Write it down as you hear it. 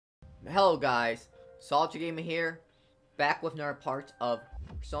Hello guys, Soldier Gamer here, back with another part of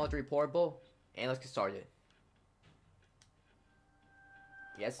Soldier Reportable, and let's get started.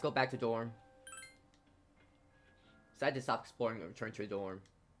 Yeah, let's go back to dorm. Decided to stop exploring and return to the dorm.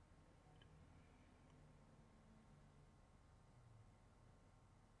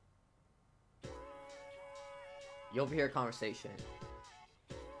 You overhear a conversation.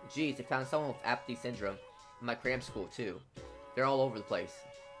 Geez, they found someone with apathy syndrome in my cram school too. They're all over the place.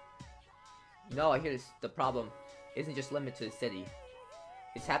 No, I hear this, the problem isn't just limited to the city.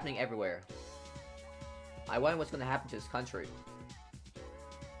 It's happening everywhere. I wonder what's gonna happen to this country.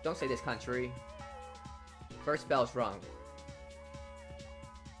 Don't say this country. First bell's rung.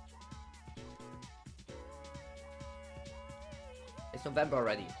 It's November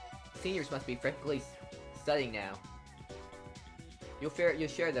already. Seniors must be frantically studying now. You'll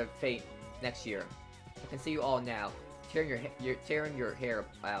share their fate next year. I can see you all now, tearing your hair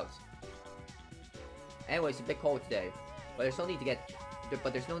out. Anyway, it's a bit cold today, but there's no need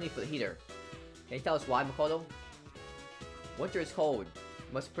for the heater. Can you tell us why, Makoto? Winter is cold.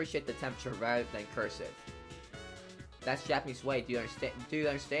 You must appreciate the temperature rather than curse it. That's Japanese way. Do you understand? Do you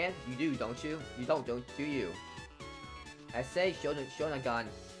understand? You do, don't you? You don't do you? As say Shonagan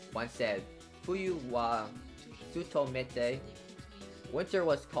once said, Fuyu wa suto mete. Winter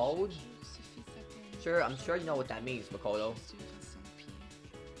was cold? Sure, I'm sure you know what that means, Makoto.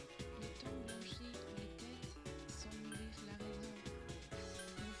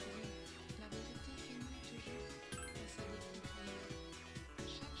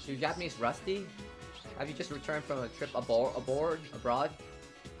 You Japanese rusty? Have you just returned from a trip abroad?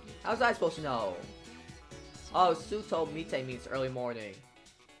 How's I supposed to know? Oh, Suto Mite means early morning.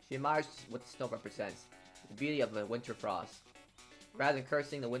 She admires what the snow represents, the beauty of the winter frost. Rather than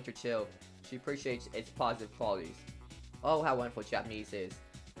cursing the winter chill, she appreciates its positive qualities. Oh, how wonderful Japanese is,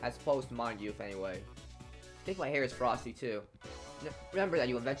 as opposed to modern youth anyway. I think my hair is frosty too. Remember that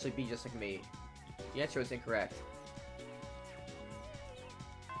you'll eventually be just like me. The answer is incorrect.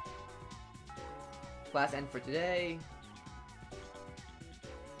 Class end for today.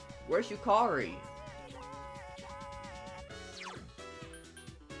 Where's Yukari?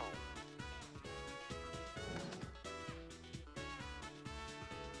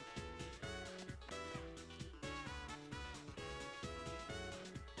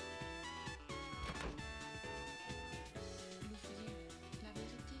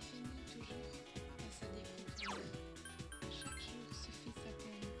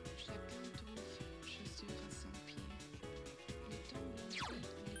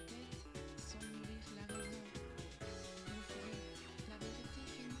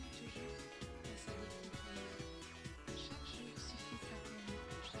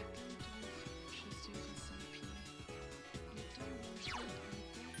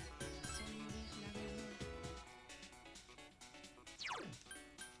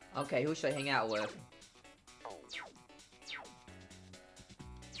 Okay, who should I hang out with?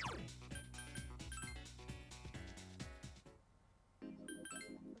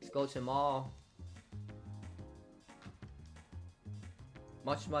 Let's go to the mall.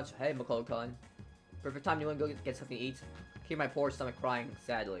 Much. Hey, Makoto-kun. Perfect time you want to go get something to eat. I hear my poor stomach crying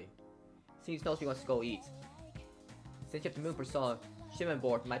sadly. Seems knows he wants to go eat. Since you have the moon persona, Shimon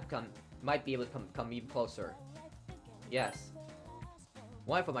board might be able to come even closer. Yes.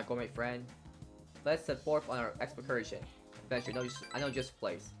 Wonderful, my gourmet friend. Let's set forth on our excursion. Adventure. I know just a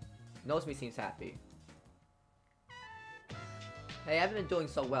place. Knows me seems happy. Hey, I haven't been doing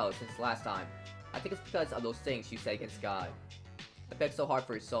so well since last time. I think it's because of those things you said against God. I begged so hard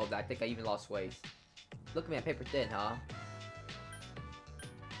for your soul that I think I even lost weight. Look at me, I'm paper thin,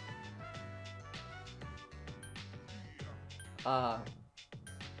 huh?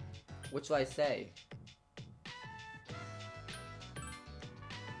 What should I say?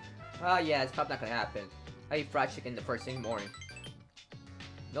 Yeah, it's probably not gonna happen. I eat fried chicken the first thing in the morning.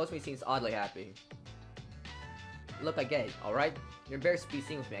 Knows me seems oddly happy. Look, I get it, alright? You're embarrassed to be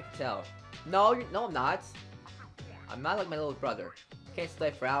seen with me, I can tell. No, no I'm not. I'm not like my little brother. I can't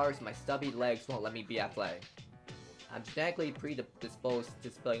stay for hours, my stubby legs won't let me be at play. I'm genetically predisposed to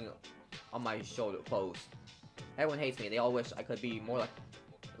displaying on my shoulder pose. Everyone hates me, they all wish I could be more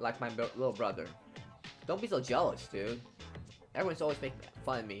like my little brother. Don't be so jealous, dude. Everyone's always making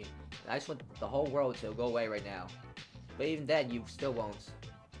fun of me. I just want the whole world to go away right now. But even then, you still won't.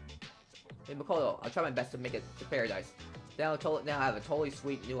 Hey Makoto, I'll try my best to make it to paradise. Then I'll have a totally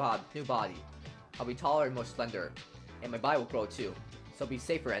sweet new body. I'll be taller and more slender. And my body will grow too. So I'll be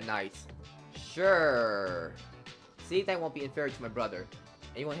safer at night. Sure. See, that won't be inferior to my brother.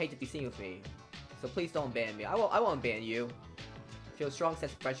 And you won't hate to be seen with me. So please don't ban me. I won't ban you. If feel a strong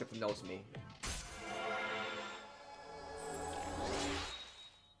sense of friendship from Nozomi.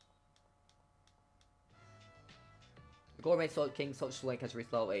 The Gourmet King Social Link has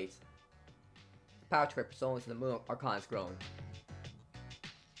reached level 8. The power to create personas in the Moon Archon has grown.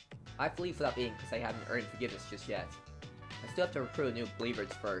 I flee without eating because I haven't earned forgiveness just yet. I still have to recruit new believers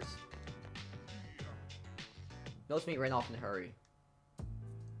first. Nozomi ran off in a hurry.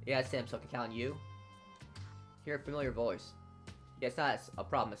 Yeah, it's him, so I can count on you. Hear a familiar voice. Yeah, it's not a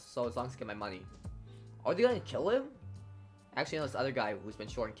problem, so as long as I get my money. Are they gonna kill him? Actually, I know this other guy who's been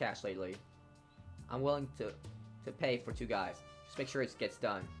short in cash lately. I'm willing to pay for 2 guys. Just make sure it gets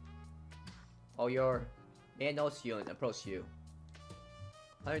done. Oh, your man knows you and approached you.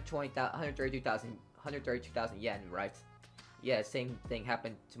 132,000 yen, right? Yeah, same thing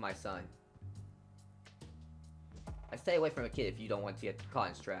happened to my son. I stay away from a kid if you don't want to get caught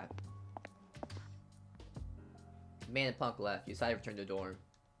in his trap. Man and Punk left. You decided to return to the dorm.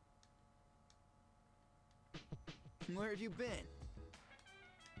 Where have you been?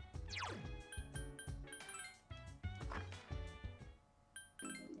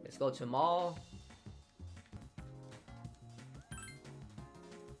 Let's go to the mall.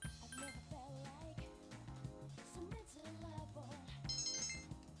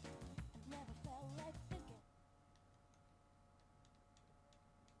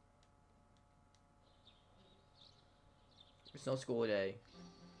 There's no school today.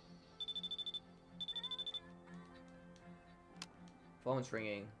 Phone's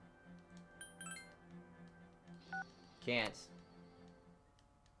ringing. Can't.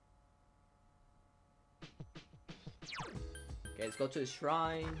 Okay, let's go to the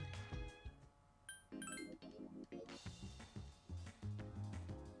shrine.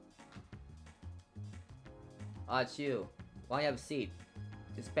 Ah, it's you. Why don't you have a seat?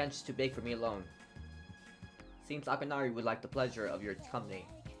 This bench is too big for me alone. Seems Akinari would like the pleasure of your company.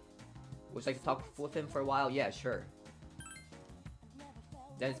 Would you like to talk with him for a while? Yeah, sure.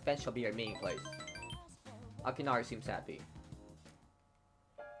 Then this bench shall be your meeting place. Akinari seems happy.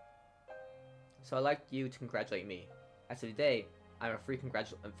 So I'd like you to congratulate me. As of today, I'm a free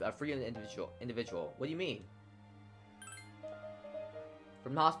individual. What do you mean?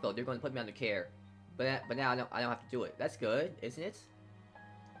 From the hospital, they're going to put me under care. But now I don't have to do it. That's good, isn't it?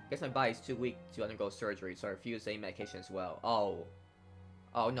 I guess my body's too weak to undergo surgery, so I refuse any medication as well. Oh.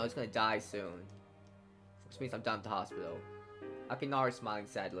 Oh no, it's gonna die soon. Which means I'm done at the hospital. Akinari smiling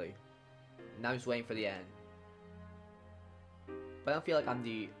sadly. And I'm just waiting for the end. But I don't feel like I'm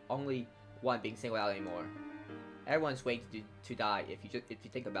the only one being singled out anymore. Everyone's waiting to die if you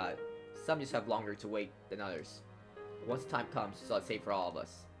think about it. Some just have longer to wait than others. But once the time comes, it's all safe for all of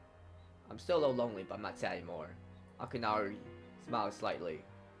us. I'm still a little lonely, but I'm not sad anymore. Akinari smiles slightly.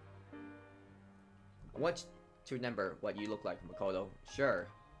 I want you to remember what you look like, Makoto. Sure.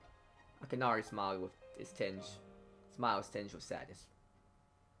 Akinari smiled with his smile tinged with sadness.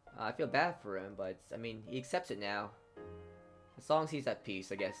 I feel bad for him, but I mean, he accepts it now. As long as he's at peace,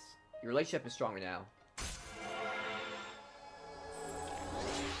 I guess. Your relationship is stronger now.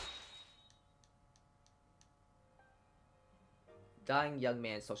 Dying young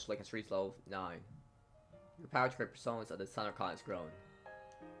man social link has reached level 9. Your power to create personas of the Sun Archon has grown.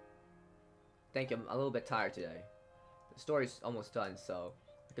 Thank you, I'm a little bit tired today. The story's almost done, so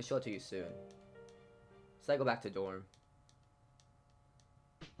I can show it to you soon. So I go back to the dorm.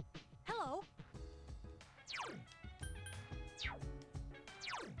 Hello.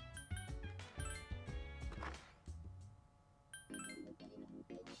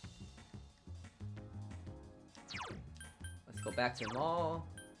 Let's go back to the mall.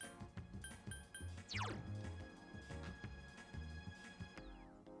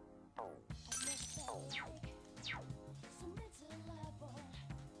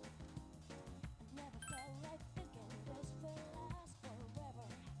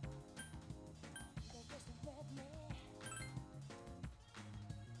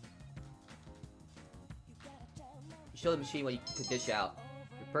 Show the machine what you can dish out.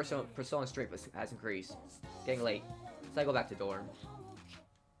 Your persona strength has increased. It's getting late, so I go back to dorm.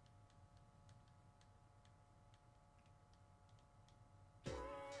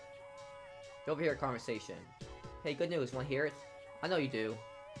 You overhear a conversation. Hey, good news, wanna hear it? I know you do.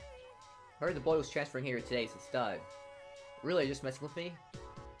 Heard the boy was transferring here today, so it's done. Really, just messing with me?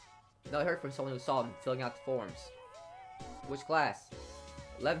 No, I heard from someone who saw him filling out the forms. Which class?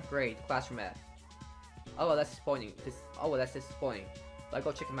 11th grade, class from F. Oh, well, that's disappointing. That's disappointing. But I'll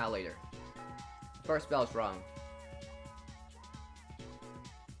go check him out later. The first bell is rung.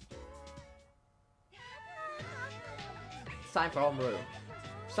 It's time for homeroom.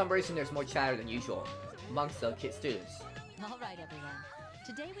 For some reason, there's more chatter than usual amongst the students. All right, everyone.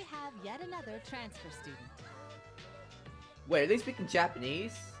 Today we have yet another transfer student. Wait, are they speaking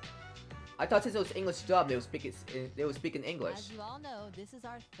Japanese? I thought since it was English dub, they were speaking English. As you all know, this is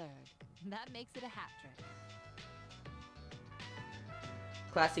our third. That makes it a hat trick.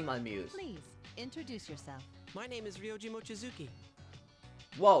 Class team unmused. Please, introduce yourself. My name is Ryoji Mochizuki.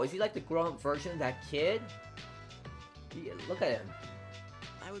 Whoa, is he like the grown-up version of that kid? Look at him.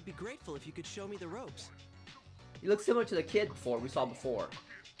 I would be grateful if you could show me the ropes. He looks similar to the kid we saw before.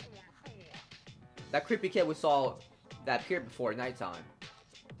 That creepy kid we saw that appeared before at nighttime.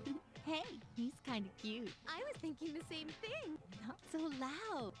 Hey, he's kind of cute. I was thinking the same thing. Not so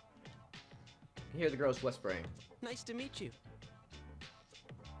loud. You can hear the girls whispering. Nice to meet you.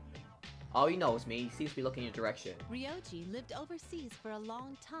 All he knows me, he seems to be looking in your direction. Ryoji lived overseas for a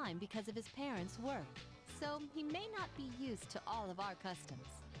long time because of his parents' work, so he may not be used to all of our customs.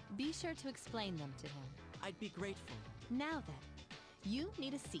 Be sure to explain them to him. I'd be grateful. Now then, you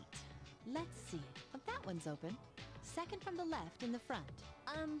need a seat. Let's see. Oh, that one's open. Second from the left in the front.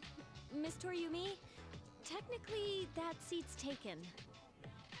 Miss Toriumi, technically that seat's taken.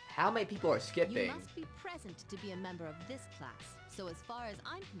 How many people are You skipping? must be present to be a member of this class, so as far as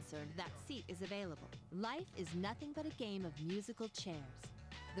I'm concerned, that seat is available. Life is nothing but a game of musical chairs.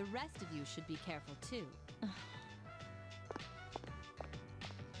 The rest of you should be careful too.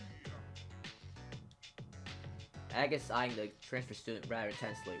 Agus eyeing the transfer student rather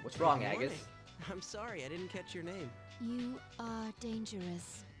intensely. What's wrong, Good Agus? morning. I'm sorry, I didn't catch your name. You are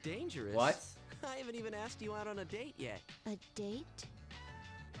dangerous. Dangerous? What? I haven't even asked you out on a date yet. A date?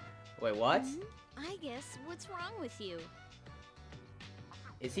 Wait, what? I guess, what's wrong with you?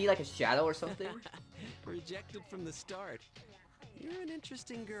 Is he like a shadow or something? Rejected from the start. You're an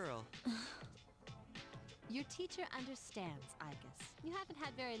interesting girl. Your teacher understands, Igus. You haven't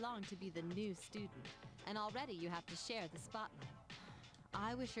had very long to be the new student, and already you have to share the spotlight.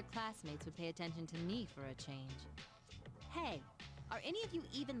 I wish your classmates would pay attention to me for a change. Hey, are any of you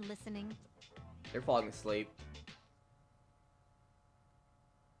even listening? They're falling asleep.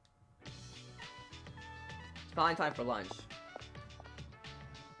 It's finally time for lunch.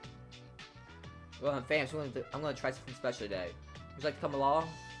 Well, fam, so I'm gonna try something special today. Would you like to come along?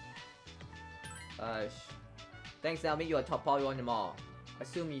 Thanks. Now I'll meet you at Top Poly on the mall. I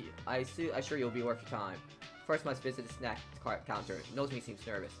sure you'll be worth your time. First, must visit the snack counter. Knows me seems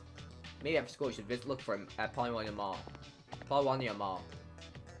nervous. Maybe after school you should look for him at Polywania Mall. Polywania Mall.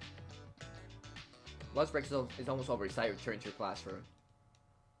 Lunch break is almost over. Decided to return to your classroom.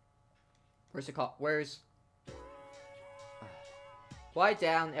 Where's... Quiet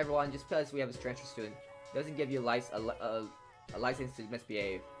down, everyone. Just because we have a transfer student doesn't give you a license to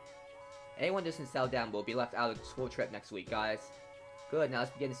misbehave. Anyone who doesn't settle down will be left out of the school trip next week, guys. Good, now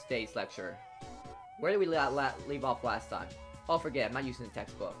let's begin today's lecture. Where did we leave off last time? Oh, forget, I'm not using the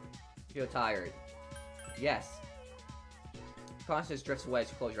textbook. You feel tired. Yes. Consciousness drifts away as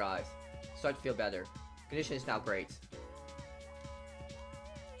you close your eyes. Start to feel better. Condition is now great.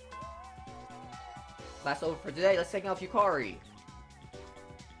 Class over for today, let's take out Yukari.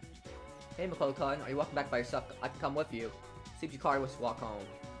 Hey, Makoto-kun, are you walking back by yourself? I can come with you. Seems Yukari wants to walk home.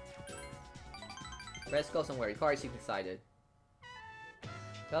 Let's go somewhere. Yukari seems excited.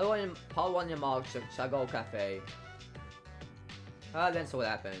 Polywania Mall Shago Cafe. Then so what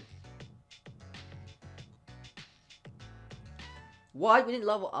happened? What? We didn't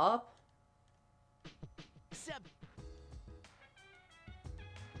level up? Seb!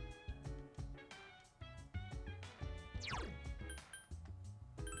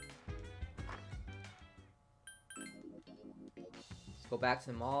 Let's go back to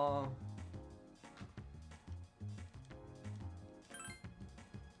the mall.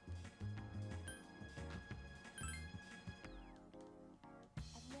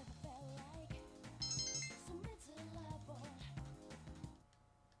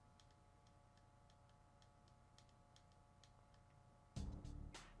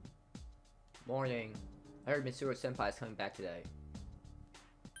 Morning. I heard Mitsuru Senpai is coming back today.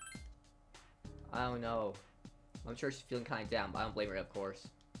 I don't know. I'm sure she's feeling kind of down, but I don't blame her, of course.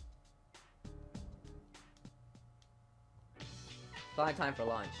 Finally time for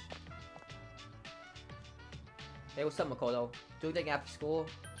lunch. Hey, what's up, Makoto? Doing anything after school?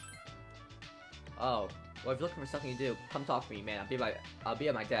 Oh, well, if you're looking for something to do, come talk to me, man. I'll be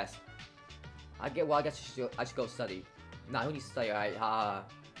at my desk. I guess I should go study. Nah, who needs to study? Alright,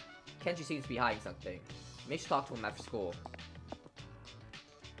 Kenji seems to be hiding something. Maybe you should talk to him after school.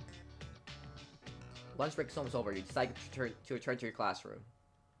 Lunch break is almost over. You decide to return to your classroom.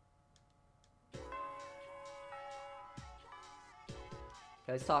 Okay,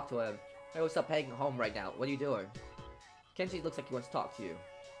 let's talk to him. Hey, what's up? Heading home right now. What are you doing? Kenji looks like he wants to talk to you.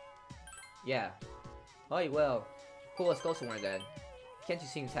 Yeah. Oh, well. Cool, let's go somewhere then. Kenji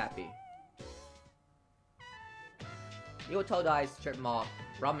seems happy. You go Todai's strip mall,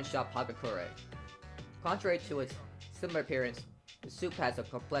 ramen shop Hagakure. Contrary to its similar appearance, the soup has a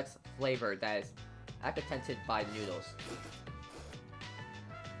complex flavor that is accented by the noodles.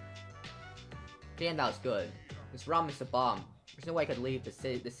 Damn, that was good. This ramen's a bomb. There's no way I could leave the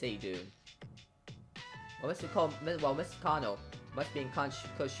city, dude. Well, Mrs. Kano must be in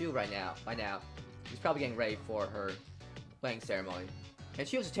Koshu right now. By now, she's probably getting ready for her wedding ceremony. And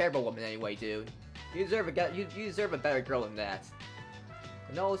she was a terrible woman anyway, dude. You deserve a better girl than that.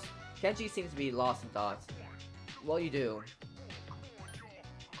 Who knows? Kenji seems to be lost in thoughts. Well, you do.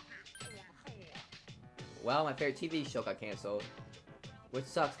 Well, my favorite TV show got cancelled. Which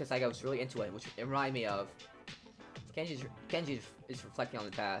sucks because I was really into it, which it reminded me of. Kenji is reflecting on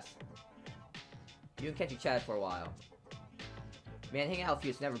the past. You and Kenji chatted for a while. Man, hanging out with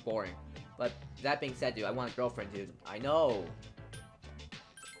you is never boring. But that being said, dude, I want a girlfriend, dude. I know.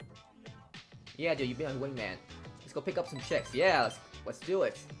 Yeah, dude, you've been a wingman. Let's go pick up some chicks. Yeah, let's do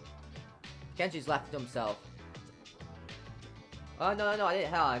it. Kenji's laughing to himself. Oh, no,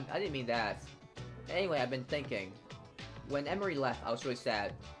 I didn't mean that. Anyway, I've been thinking. When Emery left, I was really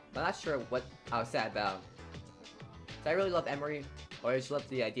sad. But I'm not sure what I was sad about. Did I really love Emery? Or I just love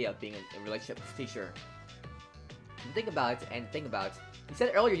the idea of being in a relationship with his teacher? Think about it. You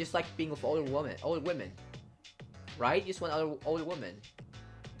said earlier you just like being with older women. Right? You just want older women.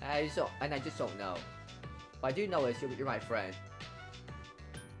 I just don't know. What I do know is you're my friend.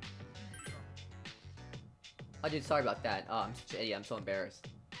 Oh, dude, sorry about that. Oh, I'm such an idiot. I'm so embarrassed.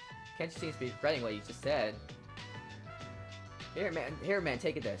 Kenji seems to be regretting what he just said. Here, man,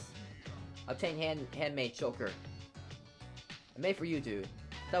 take this. Obtain handmade choker. I made for you, dude.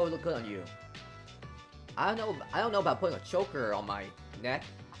 That would look good on you. I don't know about putting a choker on my neck.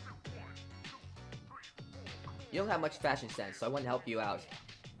 You don't have much fashion sense, so I want to help you out.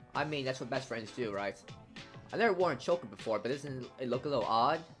 I mean, that's what best friends do, right? I've never worn a choker before, but doesn't it look a little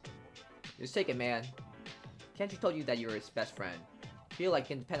odd? Just take it, man. Kenji told you that you were his best friend. Feel like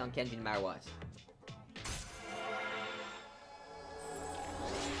you can depend on Kenji no matter what.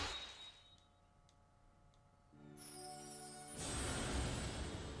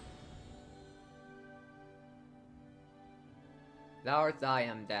 Thou art I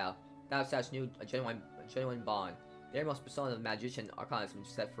am thou. Thou hast new a genuine bond. The innermost persona of the magician arcana has been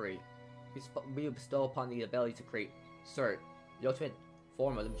set free. We bestow upon the ability to create Cert, the ultimate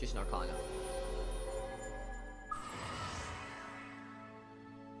form of the magician arcana.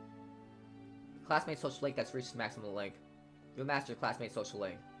 Classmate social link that's reached its maximum length. You master classmate social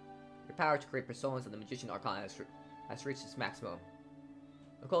link. Your power to create personas of the magician arcana has reached its maximum.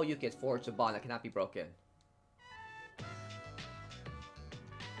 Nicole Yuki has forged a bond that cannot be broken.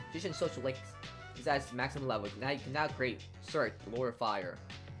 Magician social link is at its maximum level. Now you can create Cert, the Lord of Fire.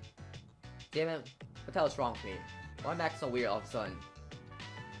 Damn it, what the hell is wrong with me? Why am I acting so weird all of a sudden?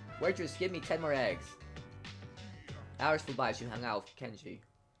 Waitress, give me 10 more eggs. Hours flew by as you hung out with Kenji.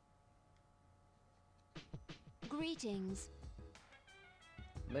 Greetings.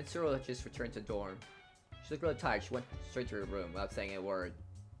 Mitsuru just returned to the dorm. She looked really tired. She went straight to her room without saying a word.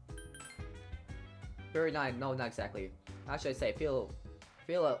 Very nice. No, not exactly. How should I say? Feel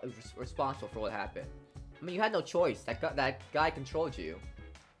responsible for what happened. I mean, you had no choice. That guy controlled you.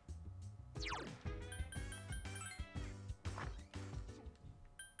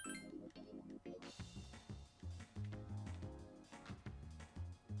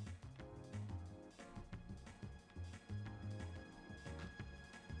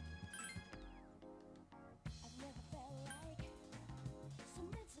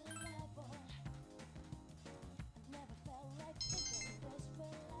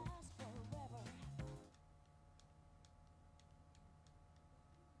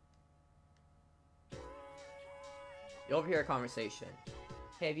 You overhear a conversation.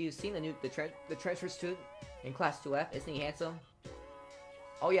 Hey, have you seen the transfer student in class 2F? Isn't he handsome?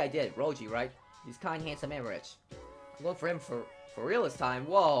 Oh yeah, I did. Roji, right? He's kind, handsome, and rich. I'm going for him for real this time.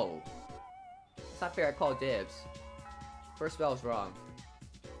 Whoa! It's not fair. I call dibs. First spell was wrong.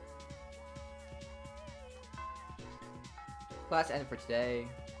 Class ended for today.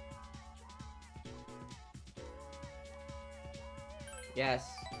 Yes.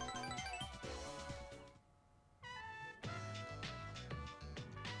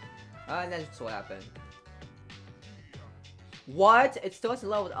 And that's what happened. What? It still hasn't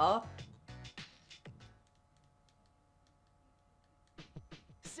leveled up?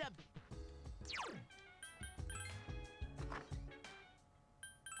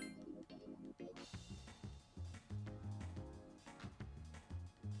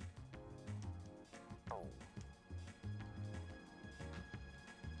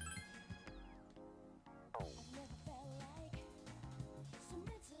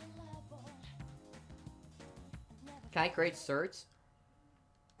 Can I create certs?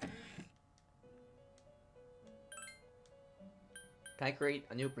 Can I create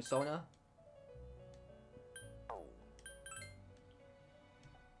a new persona?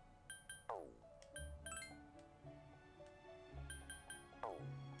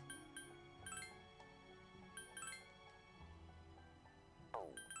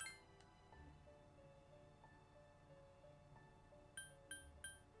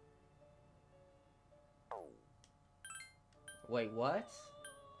 Wait, what?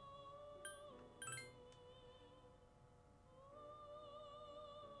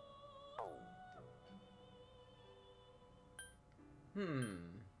 Hmm.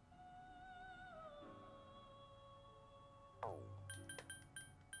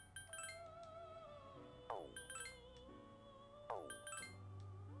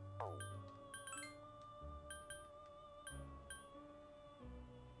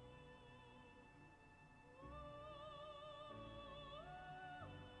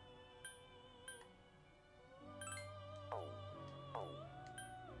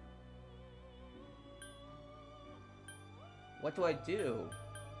 What do I do?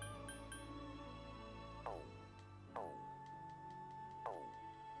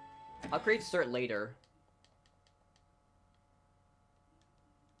 I'll create cert later.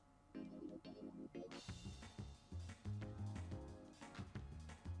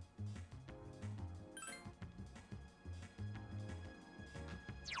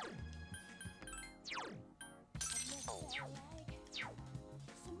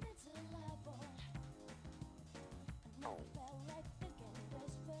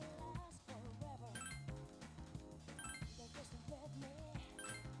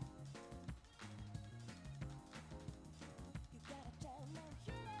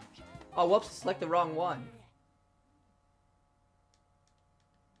 Oh, whoops, select the wrong one.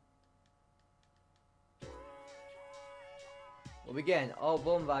 We'll begin. Oh,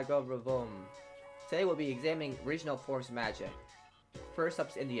 boom, vago, boom. Today we'll be examining regional forms of magic. First up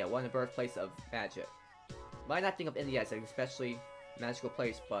is India, one of the birthplace of magic. You might not think of India as an especially magical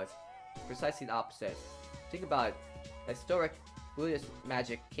place, but it's precisely the opposite. Think about it. Historic Buddhist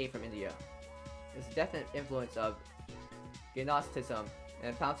magic came from India. There's a definite influence of Gnosticism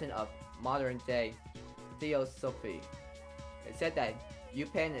and a fountain of modern-day theosophy. It's said that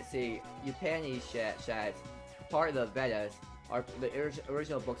Upanishads, part of the Vedas, are the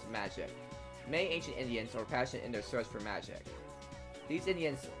original books of magic. Many ancient Indians were passionate in their search for magic. These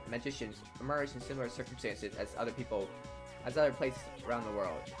Indian magicians emerged in similar circumstances as other places around the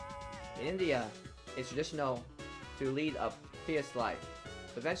world. In India, it's traditional to lead a pious life.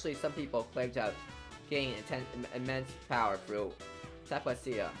 Eventually, some people claim to have gained immense power through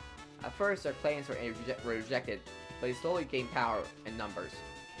tapasya. At first, their claims were rejected, but they slowly gained power in numbers.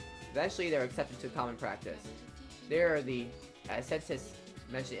 Eventually, they were accepted to common practice. They are the ascetics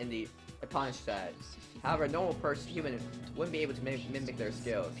mentioned in the Upanishads. However, a normal human wouldn't be able to mimic their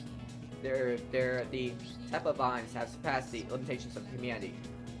skills. The Tapavans have surpassed the limitations of humanity.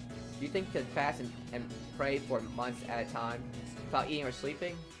 Do you think you could fast and pray for months at a time without eating or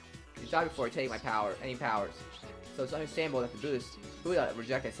sleeping? You died before taking any powers. So it's understandable that the Buddha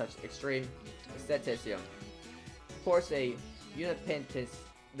rejected such extreme asceticism. Of course, the Upanishads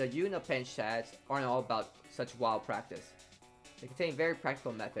aren't all about such wild practice. They contain very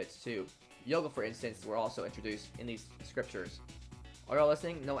practical methods too. Yoga, for instance, were also introduced in these scriptures. Are you all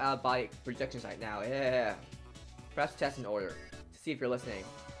listening? No out-of-body projections right now. Yeah. Perhaps test in order to see if you're listening.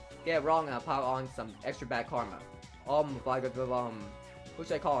 Get it wrong and I'll pile on some extra bad karma. Who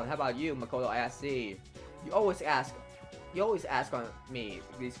should I call on? How about you, Makoto Ayase? You always ask on me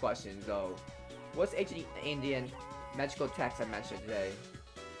these questions though. What's ancient Indian magical text I mentioned today?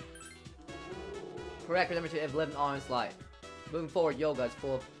 Correct, remember to live an honest life. Moving forward, yoga is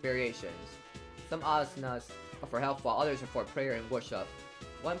full of variations. Some asanas are for health while others are for prayer and worship.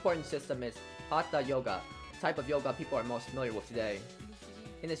 One important system is Hatha Yoga, the type of yoga people are most familiar with today.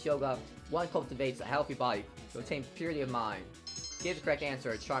 In this yoga, one cultivates a healthy body to attain purity of mind. Give the correct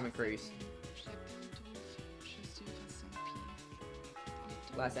answer, charm increase.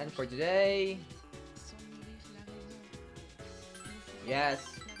 Last end for today. Yes.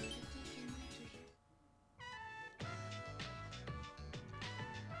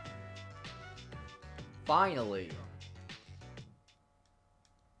 Finally.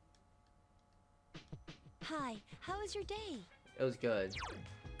 Hi, how was your day? It was good.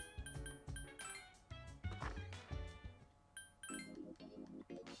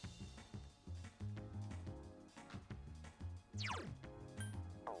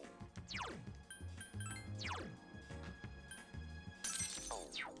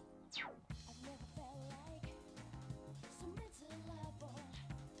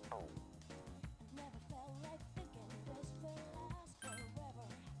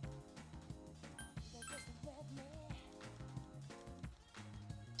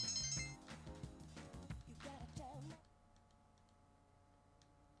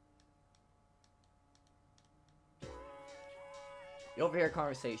 You overhear a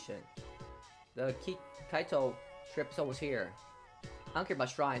conversation. The Kaito trip is almost here. I don't care about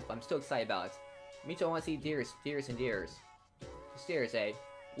shrines, but I'm still excited about it. Me too, I want to see deers, and deers. Steers, eh?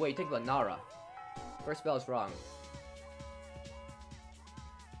 Wait, think about Nara. First spell is wrong.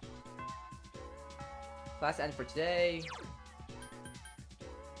 Class end for today.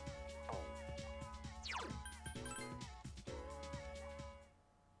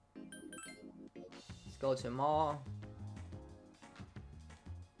 Let's go to the mall.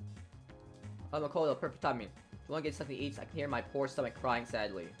 Oh, Makoto, perfect timing. If you want to get something to eat, I can hear my poor stomach crying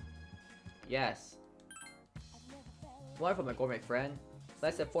sadly. Yes. Wonderful, my gourmet friend.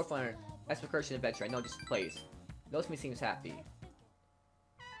 Let's have 400 excursion adventure. I know this place. Nosumi seems happy.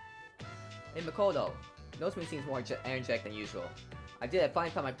 Hey, Makoto. Nosumi seems more energetic than usual. I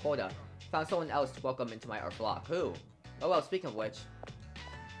finally found my quota. Found someone else to welcome into our flock. Who? Oh well, speaking of which.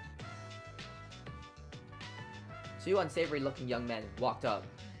 Two unsavory-looking young men walked up.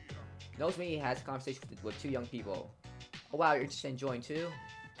 Nosumi has a conversation with two young people. Oh wow, you're just enjoying too?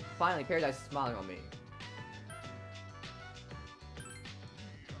 Finally, Paradise is smiling on me.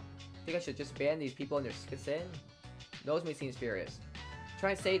 Think I should just ban these people in their sin? Nosumi seems furious.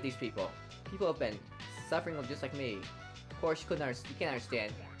 Try and save these people. People have been suffering just like me. Of course, you can't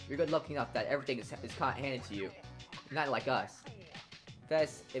understand. You're good looking enough that everything is handed to you. Not like us.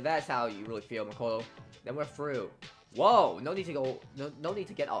 If that's how you really feel, Makoto, then we're through. Whoa! No need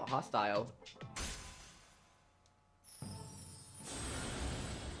to get all hostile.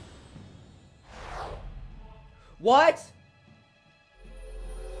 What?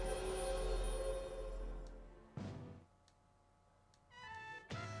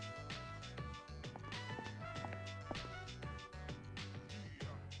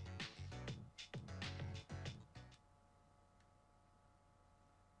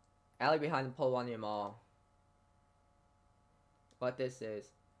 Alley behind the Polonium Mall. What this is.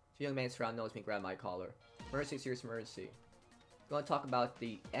 Two young men surround Nosumi and grab my collar. Emergency, serious emergency. You want to talk about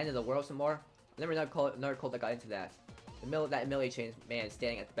the end of the world some more? Remember another cult that got into that. That Millie man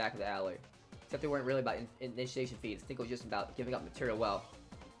standing at the back of the alley. Except they weren't really about initiation fees. I think it was just about giving up material wealth.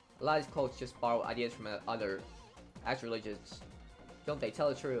 A lot of these cults just borrow ideas from other actual religions. Don't they? Tell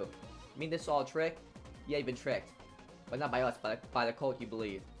the truth. You mean this is all a trick? Yeah, you've been tricked. But not by us, but by the cult you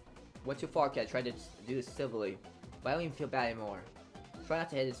believe. Went too far, kid. I tried to do this civilly. But I don't even feel bad anymore. Try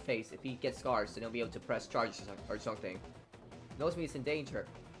not to hit his face. If he gets scars, then he'll be able to press charges or something. Knows me it's in danger.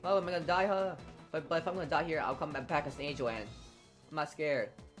 Oh, am I gonna die, huh? But if I'm gonna die here, I'll come back as an angel and... I'm not scared.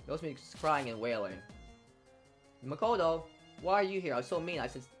 Knows me is crying and wailing. Makoto, why are you here? I was so mean. I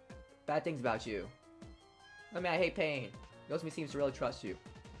said bad things about you. I mean, I hate pain. Knows me seems to really trust you.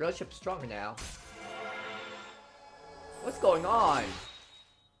 Relationship's stronger now. What's going on?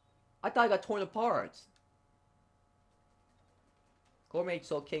 I thought I got torn apart. Gourmet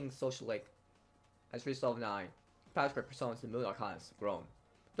Soul King Social Lake. As Resolve 9. Past great personas and moon arcanas grown.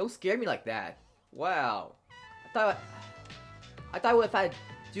 Don't scare me like that. Wow. I thought I would have had to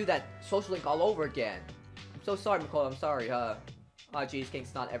do that social link all over again. I'm so sorry, Makoto. I'm sorry, huh? Oh jeez,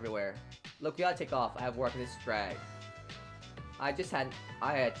 King's not everywhere. Look, we gotta take off. I have work in this drag. I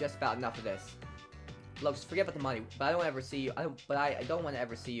had just about enough of this. Look, just forget about the money, but I don't want to ever see you. I don't want to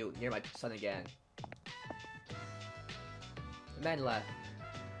ever see you near my son again. The man left.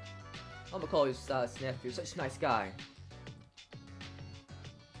 Oh, Macaulay's sniff. You're such a nice guy.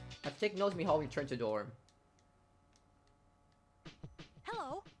 I've taken Nosumi home and returned to the dorm.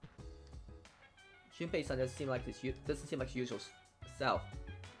 Hello. Junpei's son doesn't seem like his usual self.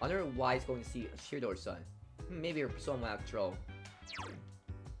 I wonder why he's going to see Shiro's son. Maybe her persona went out of control.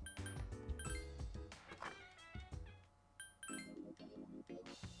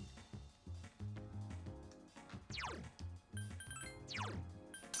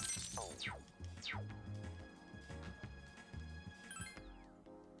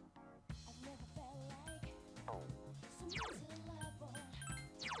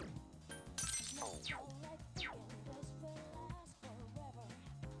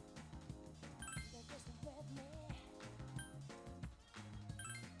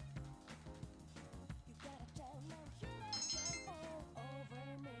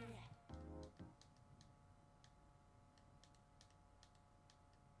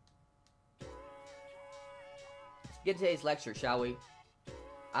 Get today's lecture, shall we?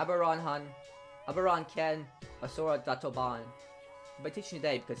 Abaron Ken Asura Datoban. I'll be teaching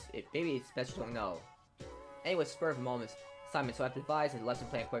today because maybe it's best you don't know. Anyway, spur of the moment, Simon, so I have to devise a lesson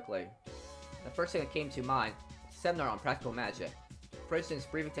plan quickly. The first thing that came to mind, seminar on practical magic. For instance,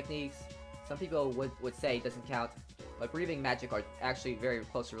 breathing techniques. Some people would say it doesn't count, but breathing magic are actually very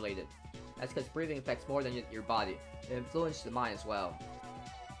closely related. That's because breathing affects more than your body. It influences the mind as well.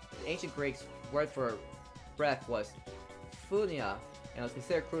 The ancient Greeks' word for breath was phonia, and was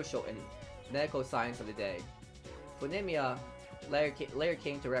considered crucial in medical science of the day. Phonymia later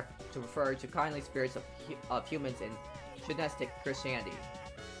came to refer to kindly spirits of humans in Gnostic Christianity.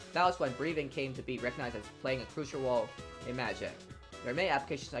 That was when breathing came to be recognized as playing a crucial role in magic. There are many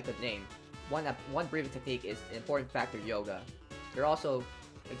applications I could name. One breathing technique is an important factor in yoga. There also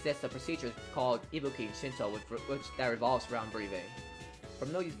exists a procedure called ibuki in Shinto that revolves around breathing.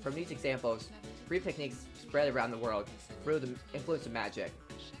 From these examples, breathing techniques spread around the world through the influence of magic.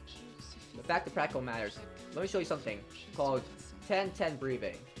 The fact of practical matters, let me show you something called 10-10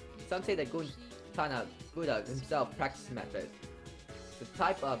 breathing. Some say that Gautama Buddha himself practiced the method. The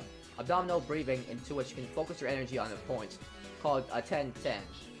type of abdominal breathing into which you can focus your energy on a point, called a 10-10.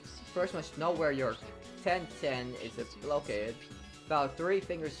 First, you must know where your 10-10 is located, about 3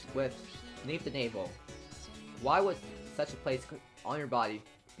 fingers width beneath the navel. Why would such a place on your body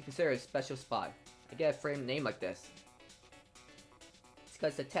be considered a special spot? I get a framed name like this. It's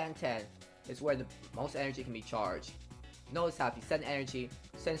because the 10-10 is where the most energy can be charged. Notice how if you send energy,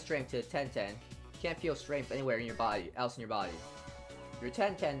 send strength to the 10-10, you can't feel strength anywhere in your body, else in your body. Your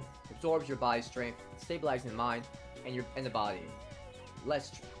 10-10 absorbs your body's strength, stabilizing the mind and the body.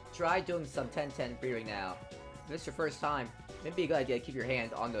 Let's try doing some 10-10 breathing now. If this is your first time, it may be a good idea to keep your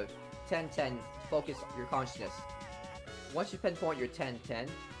hand on the 10-10 to focus your consciousness. Once you pinpoint your 10-10,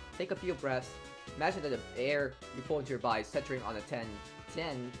 take a few breaths. Imagine that the air you pull into your body is centering on the 10-10,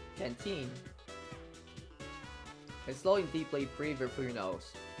 and slowly and deeply breathe through your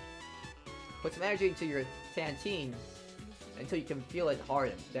nose. Put some energy into your 10-10 until you can feel it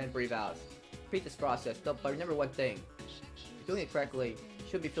harden, then breathe out. Repeat this process, but remember one thing. If you're doing it correctly, you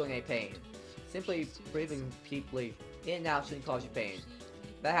shouldn't be feeling any pain. Simply breathing deeply in and out shouldn't cause you pain.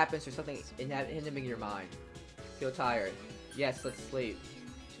 If that happens, there's something inhibiting your mind. Feel tired? Yes, let's sleep.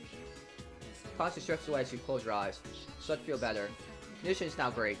 Conscious drifts away as you close your eyes. So let's feel better. Condition is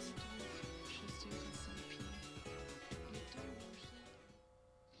now great.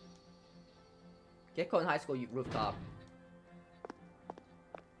 Get in high school rooftop.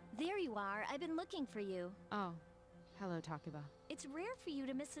 There you are. I've been looking for you. Oh, hello, Takuba. It's rare for you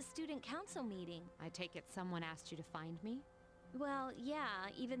to miss a student council meeting. I take it someone asked you to find me? Well, yeah,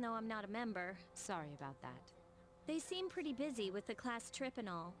 even though I'm not a member. Sorry about that. They seem pretty busy with the class trip and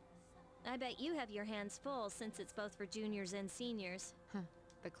all. I bet you have your hands full since it's both for juniors and seniors. Huh.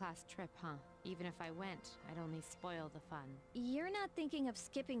 The class trip, huh? Even if I went, I'd only spoil the fun. You're not thinking of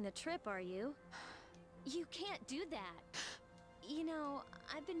skipping the trip, are you? You can't do that. You know,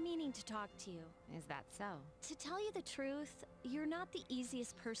 I've been meaning to talk to you. Is that so? To tell you the truth, you're not the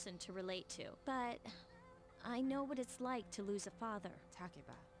easiest person to relate to. But I know what it's like to lose a father.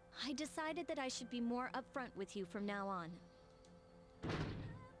 Takuba. I decided that I should be more upfront with you from now on.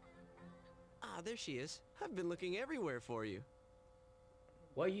 Ah, there she is. I've been looking everywhere for you.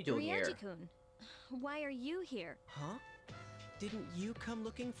 What are you doing here? Ryoji-kun, why are you here? Huh? Didn't you come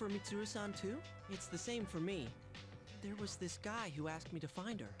looking for Mitsuru-san too? It's the same for me. There was this guy who asked me to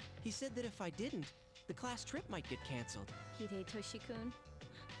find her. He said that if I didn't, the class trip might get cancelled. Hidetoshi-kun.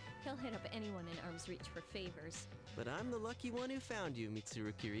 He'll hit up anyone in arm's reach for favors. But I'm the lucky one who found you,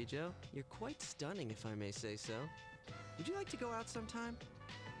 Mitsuru Kirijo. You're quite stunning, if I may say so. Would you like to go out sometime?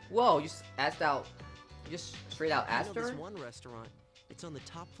 Whoa, you just asked out. You just straight out I asked know her? this one restaurant. It's on the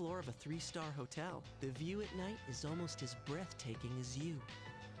top floor of a 3-star hotel. The view at night is almost as breathtaking as you.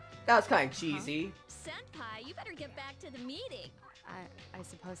 That was kind of cheesy. Senpai, you better get back to the meeting. I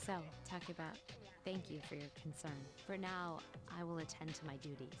suppose so. Takuba, thank you for your concern. For now, I will attend to my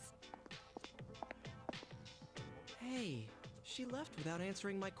duties. Hey, she left without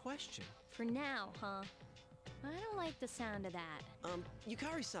answering my question. For now, huh? I don't like the sound of that.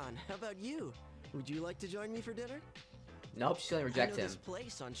 Yukari-san, how about you? Would you like to join me for dinner? Nope, she's gonna reject I know him. this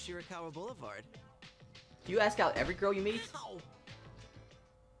place on Shirakawa Boulevard. Do you ask out every girl you meet? Ow!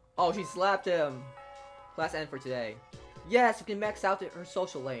 Oh, she slapped him. Class end for today. Yes, you can max out her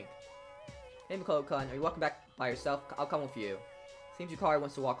social link. Hey, Makoto-kun, are you walking back by yourself? I'll come with you. Seems Yukari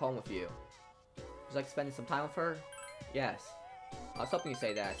wants to walk home with you. Would you like spending some time with her? Yes. I was hoping you'd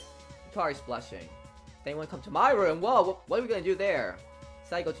say that. Yukari's blushing. Does anyone come to my room? Whoa, what are we gonna do there?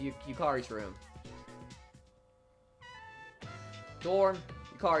 Decided to go to Yukari's room. Dorm,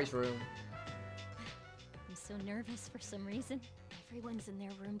 Yukari's room. I'm so nervous for some reason. Everyone's in their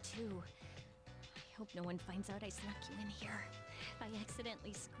room too. I hope no one finds out I snuck you in here. If I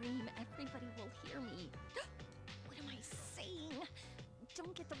accidentally scream, everybody will hear me. What am I saying?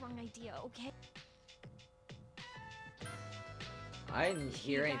 Don't get the wrong idea, okay? I didn't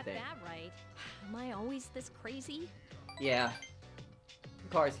hear You anything. got that right. Am I always this crazy? Yeah.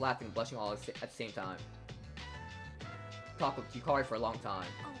 Yukari's laughing and blushing all at the same time. Talked with Yukari for a long time.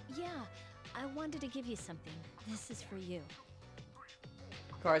 Oh, yeah. I wanted to give you something. This is for you.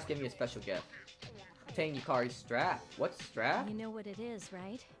 Yukari's giving me a special gift. Obtain Yukari's strap. What strap? You know what it is,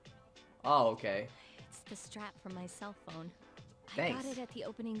 right? Oh, okay. It's the strap from my cell phone. I Thanks. got it at the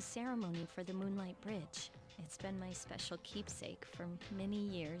opening ceremony for the Moonlight Bridge. It's been my special keepsake for many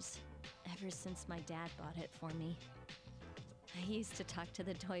years, ever since my dad bought it for me. I used to talk to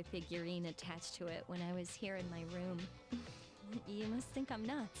the toy figurine attached to it when I was here in my room. You must think I'm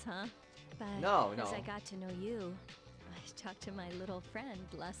nuts, huh? But No, as no. I got to know you, I talked to my little friend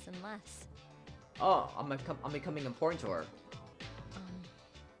less and less. Oh, I'm becoming important to her.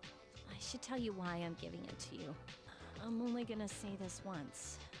 I should tell you why I'm giving it to you. I'm only gonna say this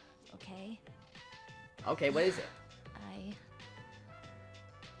once, okay? Okay, what is it? I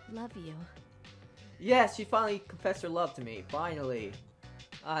love you. Yes, she finally confessed her love to me. Finally.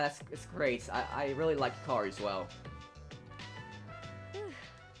 Ah, it's great. I really like Yukari as well. Whew,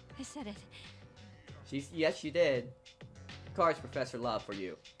 I said it. Yes, she did. Yukari's professed her love for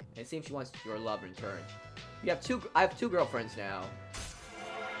you, and it seems she wants your love in return. I have two girlfriends now.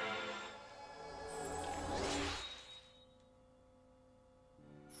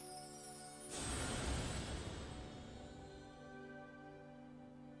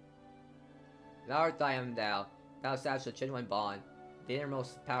 In our Diamond Thou established a genuine bond. The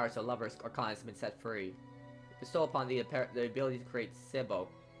innermost powers of lovers' arcana has been set free. Bestow upon the ability to create Sibo,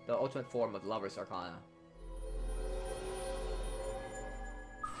 the ultimate form of lovers' arcana.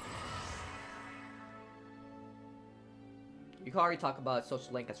 Yukari talk about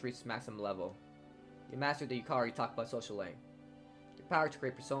social link has reached maximum level. You mastered the Yukari talk about social link. Your power to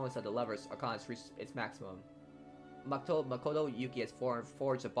create personas of the lovers arcana has reached its maximum. Makoto Yuki has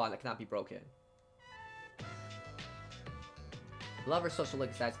forged a bond that cannot be broken. Lover's social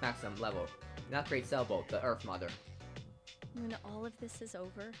link is at its maximum level. Now create Selbo, the Earth Mother. When all of this is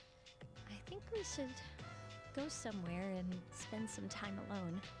over, I think we should go somewhere and spend some time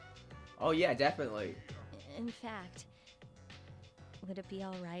alone. Oh yeah, definitely. In fact, would it be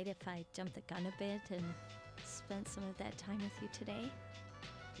alright if I jumped the gun a bit and spent some of that time with you today?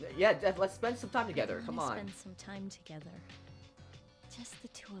 Yeah, let's spend some time together. Come on. Spend some time together. Just the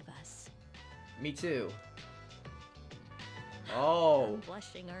two of us. Me too. Oh, I'm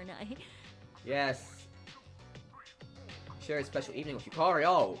blushing, aren't I? yes. Share a special evening with Yukari.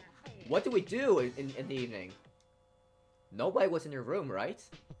 Oh, what did we do in the evening? Nobody was in your room, right?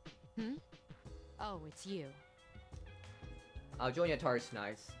 Hmm? Oh, it's you. I'll join you at Taurus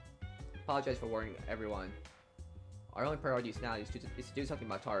tonight. Apologize for worrying everyone. Our only priority now is to do something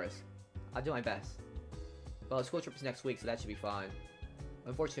about Taurus. I'll do my best. Well, the school trip is next week, so that should be fine.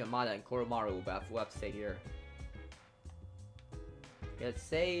 Unfortunately, Amada and Koromaru will have to stay here. Okay, let's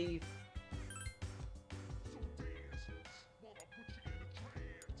save.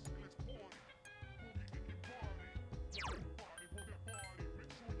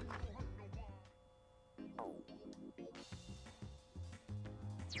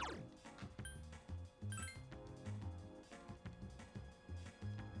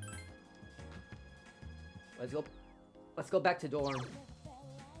 Let's go back to dorm.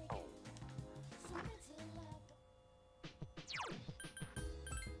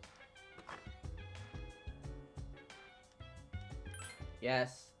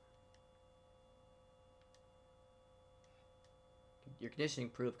 Yes. Your conditioning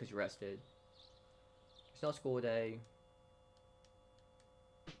improved because you rested. There's no school day.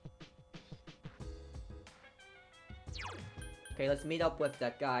 Okay, let's meet up with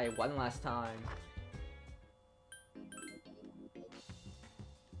that guy one last time.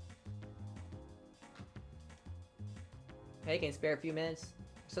 Hey, can you spare a few minutes?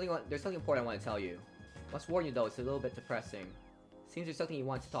 There's something important I want to tell you. Must warn you though, it's a little bit depressing. Seems there's something you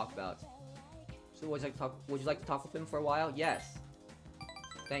want to talk about. So would you like to talk with him for a while? Yes.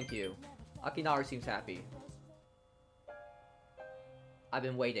 Thank you. Akinaru seems happy. I've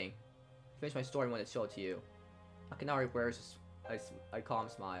been waiting. Finish my story when I show it to you. Akinaru wears a calm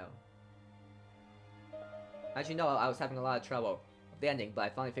smile. As you know, I was having a lot of trouble with the ending, but I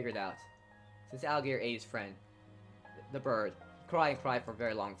finally figured it out. Since Alligator ate his friend, the bird, he cried and cried for a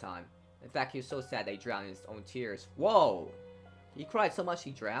very long time. In fact, he was so sad that he drowned in his own tears. Whoa! He cried so much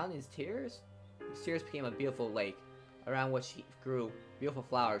he drowned in his tears? His tears became a beautiful lake, around which grew beautiful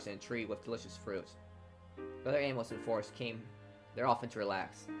flowers and a tree with delicious fruit. The other animals in the forest came there often to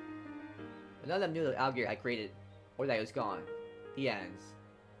relax. But none of them knew that Alligator had created, or that he was gone. The ends.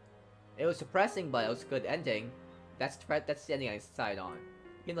 It was depressing, but it was a good ending. That's the ending I decided on.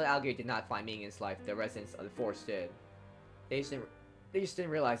 Even though the alligator did not find meaning in his life, the residents of the forest did. They just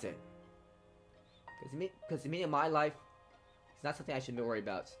didn't realize it. Because the meaning of my life is not something I should be worried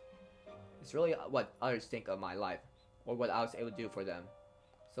about. It's really what others think of my life, or what I was able to do for them.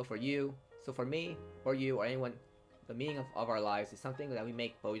 So for me, or you, or anyone, the meaning of our lives is something that we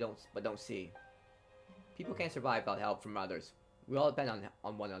make but don't see. People can't survive without help from others. We all depend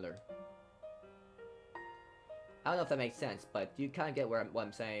on one another. I don't know if that makes sense, but you kind of get what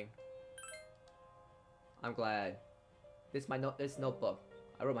I'm saying. I'm glad. This notebook.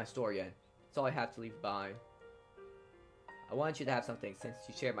 I wrote my story in. It's all I have to leave behind. I wanted you to have something since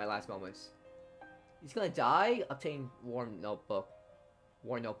you shared my last moments. He's gonna die? Obtain warm notebook.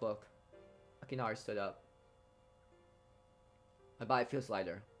 Worn notebook. Akinari stood up. My body feels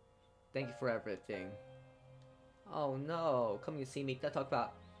lighter. Thank you for everything. Oh no, coming to see me,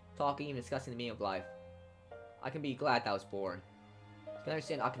 talking and discussing the meaning of life. I can be glad that I was born. You can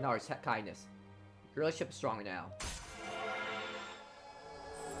understand Akinari's kindness. Your relationship is stronger now.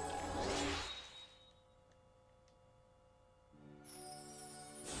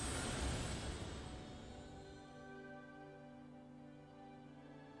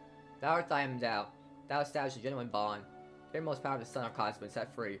 Thou art I am thou. Thou established a genuine bond. The innermost power of the sun or cosmos has been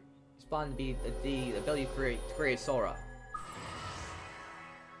set free. This bond be the ability to create Sora.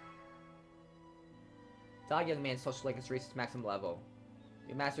 Dying young man's social link has reached its maximum level.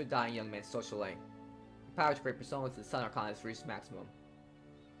 You mastered dying young man's social link. The power to create personas to the sun arcana has reached maximum.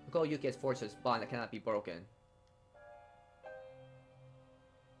 Mako Yuki has forged this bond that cannot be broken.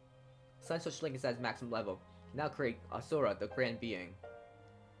 Sun's social link is at its maximum level. You can now create Asura, the grand being.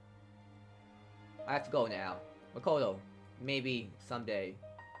 I have to go now. Makoto, maybe someday.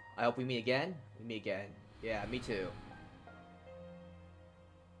 I hope we meet again. We meet again. Yeah, me too.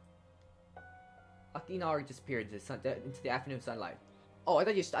 Akinari disappeared into the afternoon sunlight. Oh, I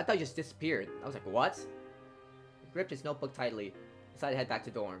thought you just disappeared. I was like, what? He gripped his notebook tightly, decided to head back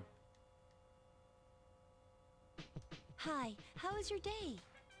to dorm. Hi, how was your day?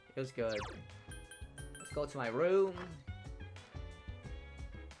 It was good. Let's go to my room.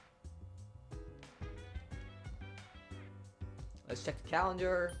 Let's check the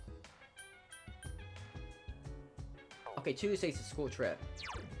calendar. Okay, Tuesday's a school trip.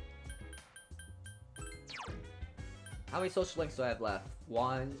 How many social links do I have left?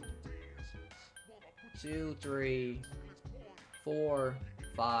 1, 2, 3, 4,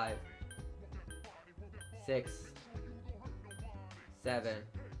 5, 6, 7.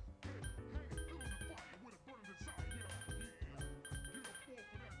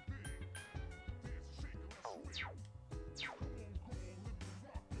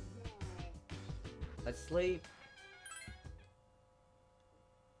 Let's sleep.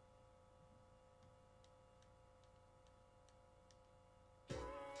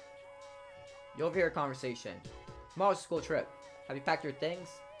 You overhear a conversation. Tomorrow's a school trip. Have you packed your things?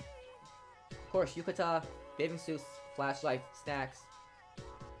 Of course, yukata, bathing suits, flashlight, snacks,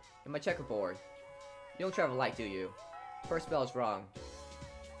 and my checkerboard. You don't travel light, do you? First spell is wrong.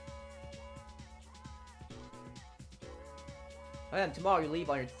 And tomorrow you leave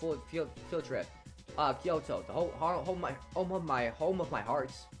on your field trip. Kyoto, the home of my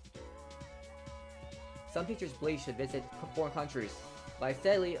hearts. Some teachers believe you should visit foreign countries, but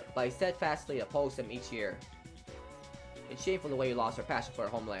I steadfastly oppose them each year. It's shameful the way you lost our passion for our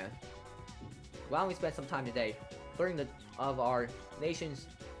homeland. Why don't we spend some time today learning of our nation's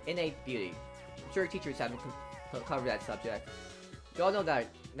innate beauty? I'm sure teachers haven't covered that subject. You all know that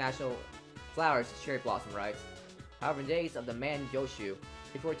national flowers is cherry blossom, right? However, in the days of the man Yoshu,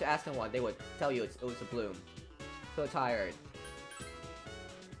 if you were to ask anyone, they would tell you it was a bloom. Feel tired.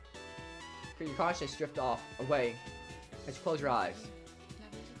 Feel your consciousness drift away as you close your eyes.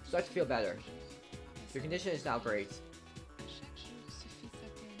 Start to feel better. Your condition is now great.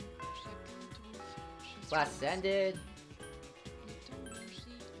 Class is ended.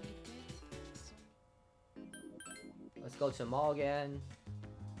 Let's go to the mall again.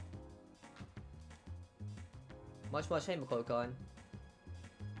 Much hey Makoto-kun.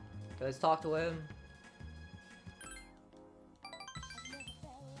 Let's talk to him.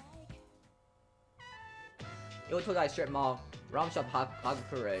 Yotodai Strip Mall, Ram Shop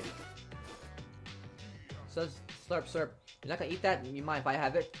Hagakure. So slurp. You're not gonna eat that? You mind if I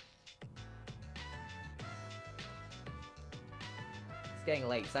have it? It's getting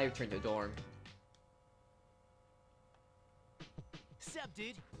late, so I return to the dorm. Sup,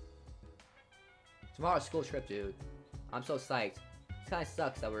 dude? Tomorrow's school trip, dude. I'm so psyched. It kinda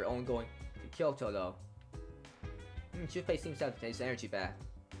sucks that we're only going to Kyoto, though. Shunpei seems to have his energy back.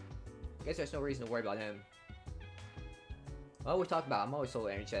 I guess there's no reason to worry about him. What are we talking about? I'm always so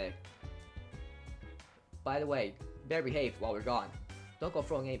energetic. By the way, better behave while we're gone. Don't go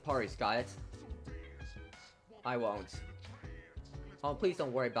throwing any parties, got it? I won't. Oh, please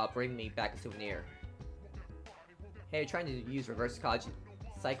don't worry about bringing me back a souvenir. Hey, you're trying to use reverse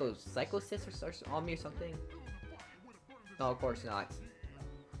psychosis on me or something? No, of course not.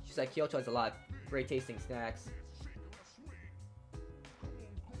 She's like, Kyoto has a lot of great tasting snacks.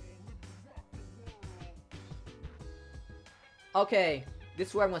 Okay, this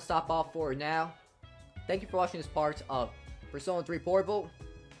is where I'm going to stop off for now. Thank you for watching this part of Persona 3 Portable.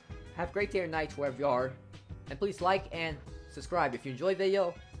 Have a great day or night wherever you are. And please like and subscribe if you enjoyed the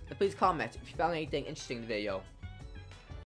video. And please comment if you found anything interesting in the video.